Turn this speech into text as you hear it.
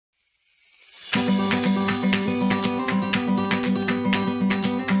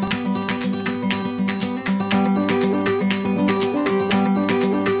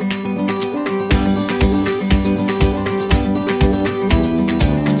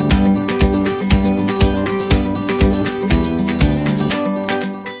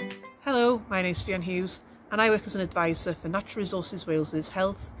name's Fiona Hughes and I work as an advisor for Natural Resources Wales's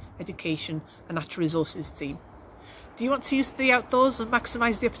Health, Education and Natural Resources team. Do you want to use the outdoors and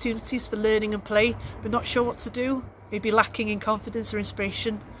maximise the opportunities for learning and play but not sure what to do? Maybe lacking in confidence or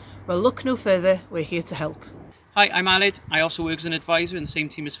inspiration? Well, look no further, we're here to help. Hi, I'm Aled. I also work as an advisor in the same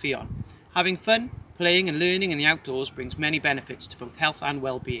team as Fiona. Having fun, playing and learning in the outdoors brings many benefits to both health and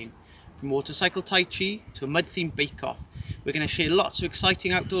well-being. From motorcycle tai chi to a mud-themed bake-off, we're going to share lots of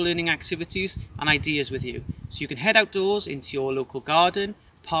exciting outdoor learning activities and ideas with you, so you can head outdoors into your local garden,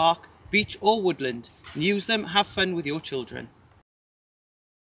 park, beach or woodland and use them, have fun with your children.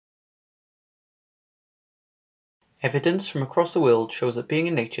 Evidence from across the world shows that being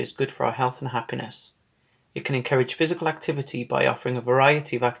in nature is good for our health and happiness. It can encourage physical activity by offering a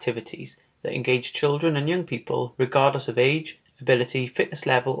variety of activities that engage children and young people regardless of age, ability, fitness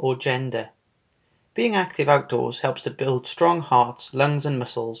level or gender. Being active outdoors helps to build strong hearts, lungs and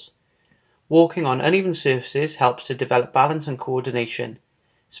muscles. Walking on uneven surfaces helps to develop balance and coordination.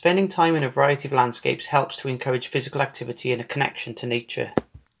 Spending time in a variety of landscapes helps to encourage physical activity and a connection to nature.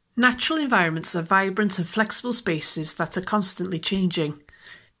 Natural environments are vibrant and flexible spaces that are constantly changing.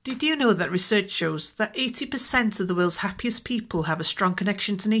 Did you know that research shows that 80% of the world's happiest people have a strong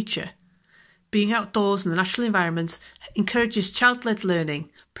connection to nature? Being outdoors in the natural environment encourages child-led learning,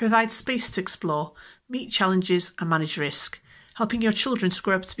 provides space to explore, meet challenges and manage risk, helping your children to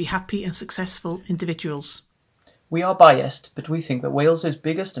grow up to be happy and successful individuals. We are biased, but we think that Wales's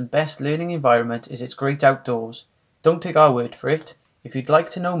biggest and best learning environment is its great outdoors. Don't take our word for it. If you'd like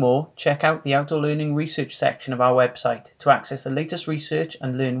to know more, check out the Outdoor Learning Research section of our website to access the latest research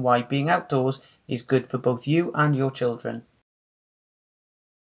and learn why being outdoors is good for both you and your children.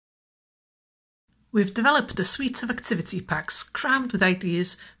 We've developed a suite of activity packs crammed with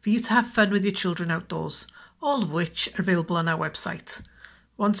ideas for you to have fun with your children outdoors, all of which are available on our website.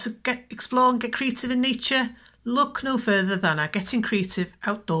 Want to explore and get creative in nature? Look no further than our Getting Creative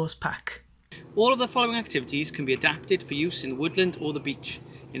Outdoors pack. All of the following activities can be adapted for use in the woodland or the beach,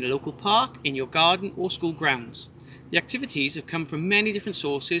 in a local park, in your garden or school grounds. The activities have come from many different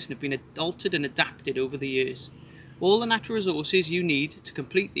sources and have been altered and adapted over the years. All the natural resources you need to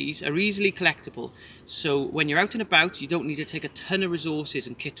complete these are easily collectible, so when you're out and about you don't need to take a ton of resources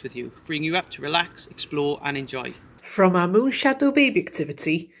and kit with you, freeing you up to relax, explore and enjoy. From our Moon Shadow Baby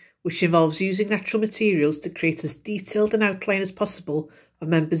activity, which involves using natural materials to create as detailed an outline as possible of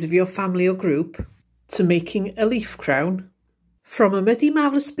members of your family or group, to making a leaf crown, from a Muddy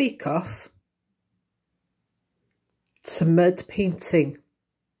Marvellous bake-off to mud painting.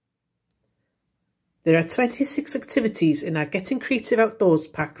 There are 26 activities in our Getting Creative Outdoors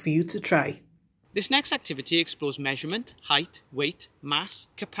pack for you to try. This next activity explores measurement, height, weight, mass,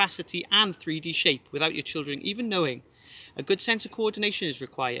 capacity and 3D shape without your children even knowing. A good sense of coordination is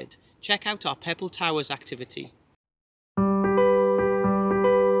required. Check out our Pebble Towers activity.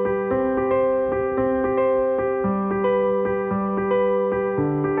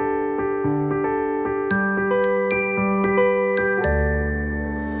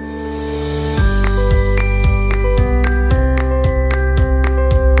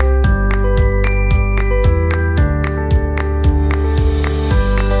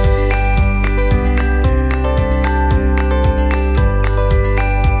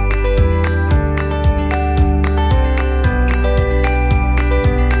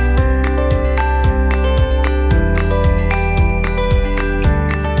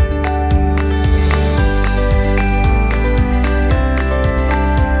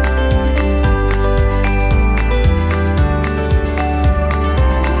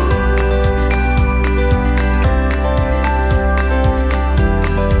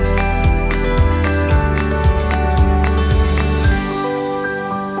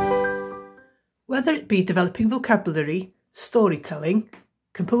 Whether it be developing vocabulary, storytelling,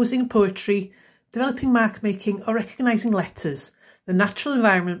 composing poetry, developing mark making or recognising letters, the natural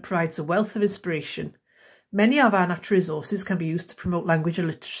environment provides a wealth of inspiration. Many of our natural resources can be used to promote language and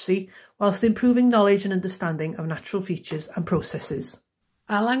literacy whilst improving knowledge and understanding of natural features and processes.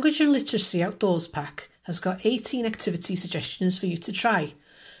 Our Language and Literacy Outdoors pack has got 18 activity suggestions for you to try.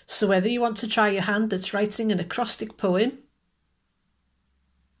 So whether you want to try your hand at writing an acrostic poem,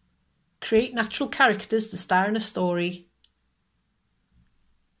 create natural characters to star in a story,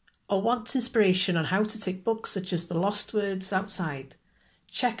 or want inspiration on how to take books such as The Lost Words outside,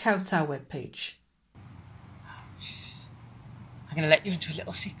 check out our webpage. I'm going to let you into a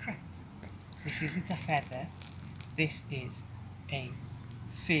little secret. This isn't a feather, this is a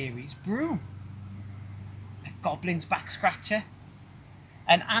fairy's broom, a goblin's back scratcher,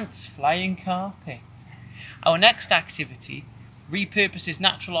 an ant's flying carpet. Our next activity repurposes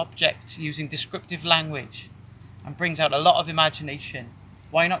natural objects using descriptive language, and brings out a lot of imagination.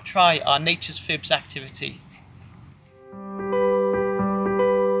 Why not try our Nature's Fibs activity?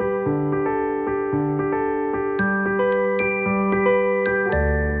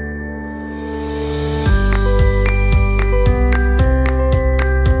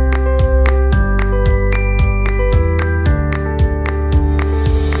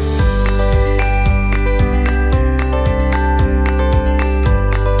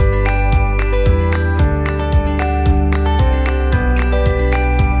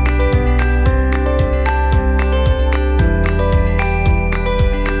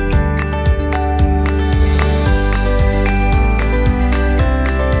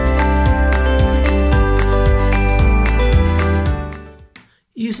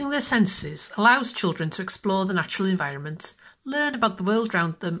 Using their senses allows children to explore the natural environment, learn about the world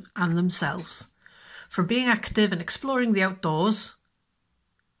around them and themselves, from being active and exploring the outdoors,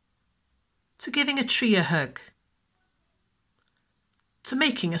 to giving a tree a hug, to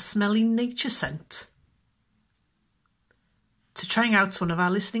making a smelly nature scent, to trying out one of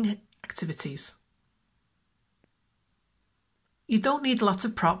our listening activities. You don't need a lot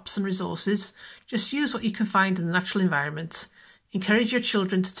of props and resources, just use what you can find in the natural environment. Encourage your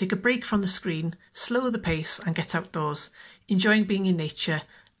children to take a break from the screen, slow the pace and get outdoors, enjoying being in nature,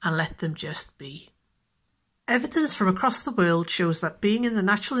 and let them just be. Evidence from across the world shows that being in the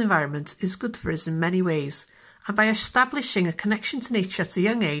natural environment is good for us in many ways, and by establishing a connection to nature at a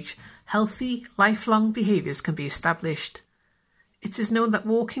young age, healthy, lifelong behaviours can be established. It is known that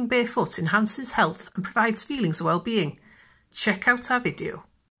walking barefoot enhances health and provides feelings of well-being. Check out our video.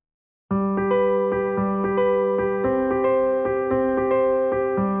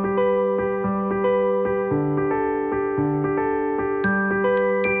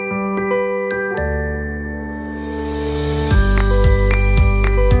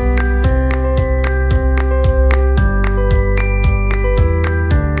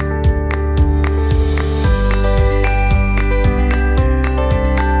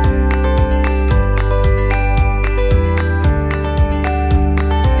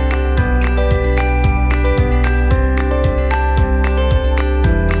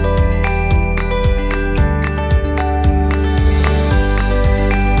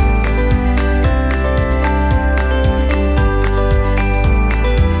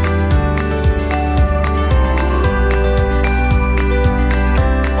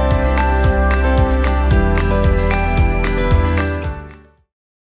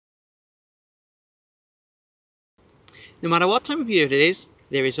 No matter what time of year it is,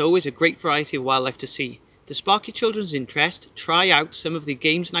 there is always a great variety of wildlife to see. To spark your children's interest, try out some of the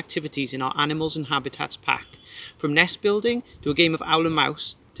games and activities in our Animals and Habitats pack. From nest building to a game of owl and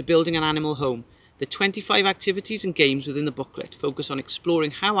mouse to building an animal home, the 25 activities and games within the booklet focus on exploring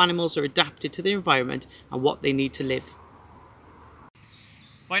how animals are adapted to their environment and what they need to live.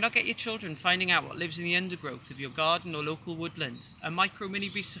 Why not get your children finding out what lives in the undergrowth of your garden or local woodland? A micro mini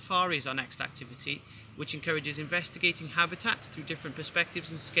beast safari is our next activity, which encourages investigating habitats through different perspectives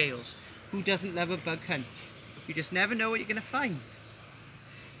and scales. Who doesn't love a bug hunt? You just never know what you're going to find.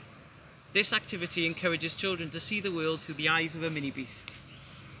 This activity encourages children to see the world through the eyes of a mini beast.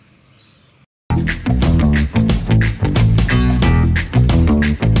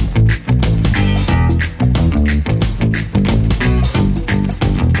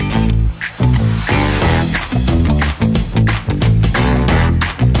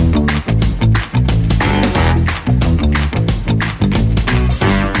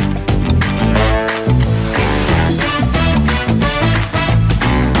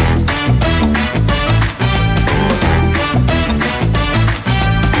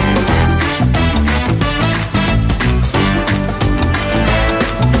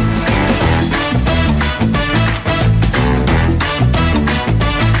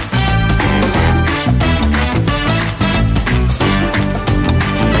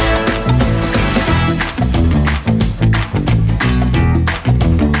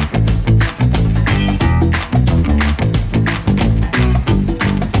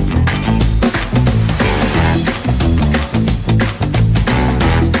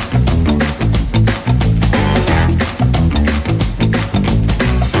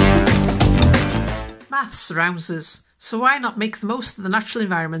 Surrounds us, so why not make the most of the natural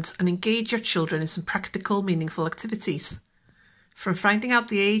environment and engage your children in some practical, meaningful activities? From finding out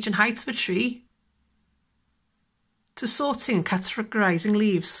the age and height of a tree, to sorting and categorising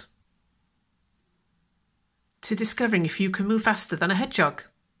leaves, to discovering if you can move faster than a hedgehog.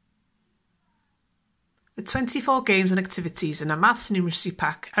 The 24 games and activities in our Maths and Numeracy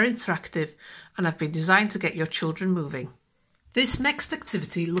pack are interactive and have been designed to get your children moving. This next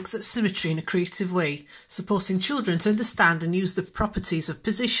activity looks at symmetry in a creative way, supporting children to understand and use the properties of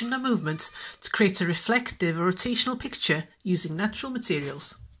position and movement to create a reflective or rotational picture using natural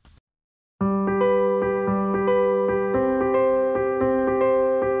materials.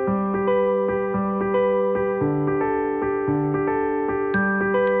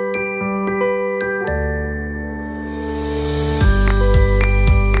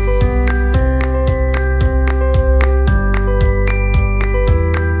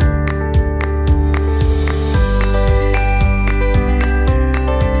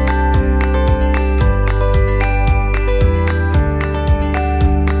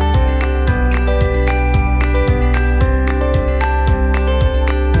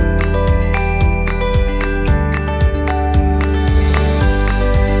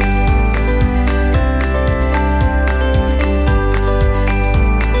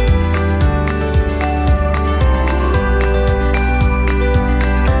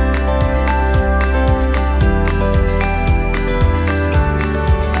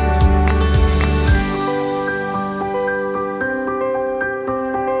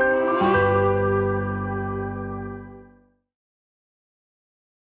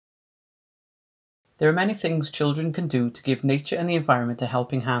 There are many things children can do to give nature and the environment a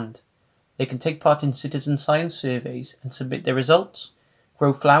helping hand. They can take part in citizen science surveys and submit their results,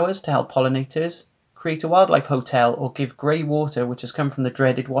 grow flowers to help pollinators, create a wildlife hotel, or give grey water, which has come from the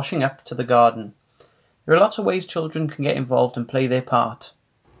dreaded washing up, to the garden. There are lots of ways children can get involved and play their part.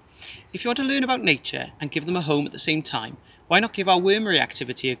 If you want to learn about nature and give them a home at the same time, why not give our wormery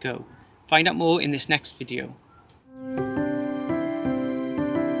activity a go? Find out more in this next video.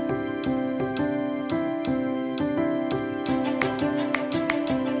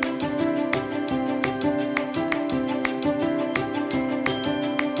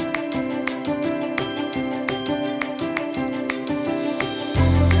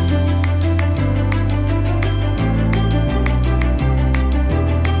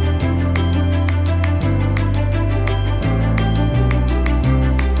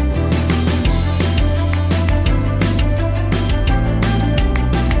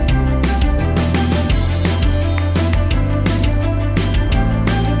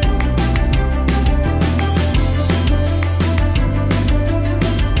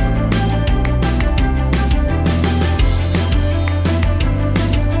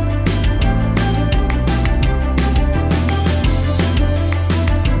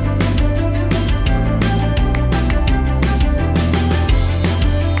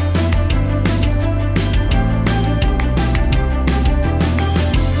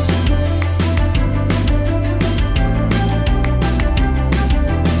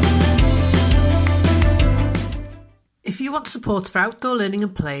 If you want support for outdoor learning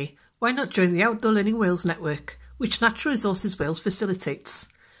and play, why not join the Outdoor Learning Wales network, which Natural Resources Wales facilitates.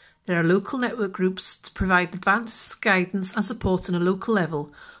 There are local network groups to provide advice, guidance and support on a local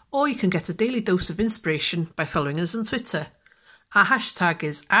level, or you can get a daily dose of inspiration by following us on Twitter. Our hashtag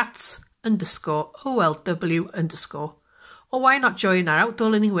is @_OLW_, or why not join our Outdoor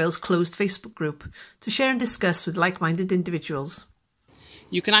Learning Wales closed Facebook group to share and discuss with like-minded individuals.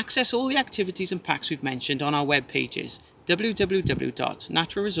 You can access all the activities and packs we've mentioned on our web pages,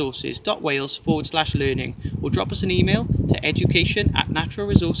 www.naturalresources.wales/learning, or drop us an email to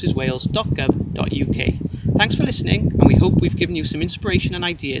education@naturalresourceswales.gov.uk. Thanks for listening, and we hope we've given you some inspiration and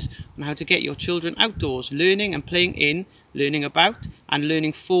ideas on how to get your children outdoors, learning and playing in, learning about, and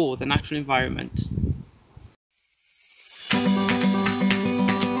learning for the natural environment.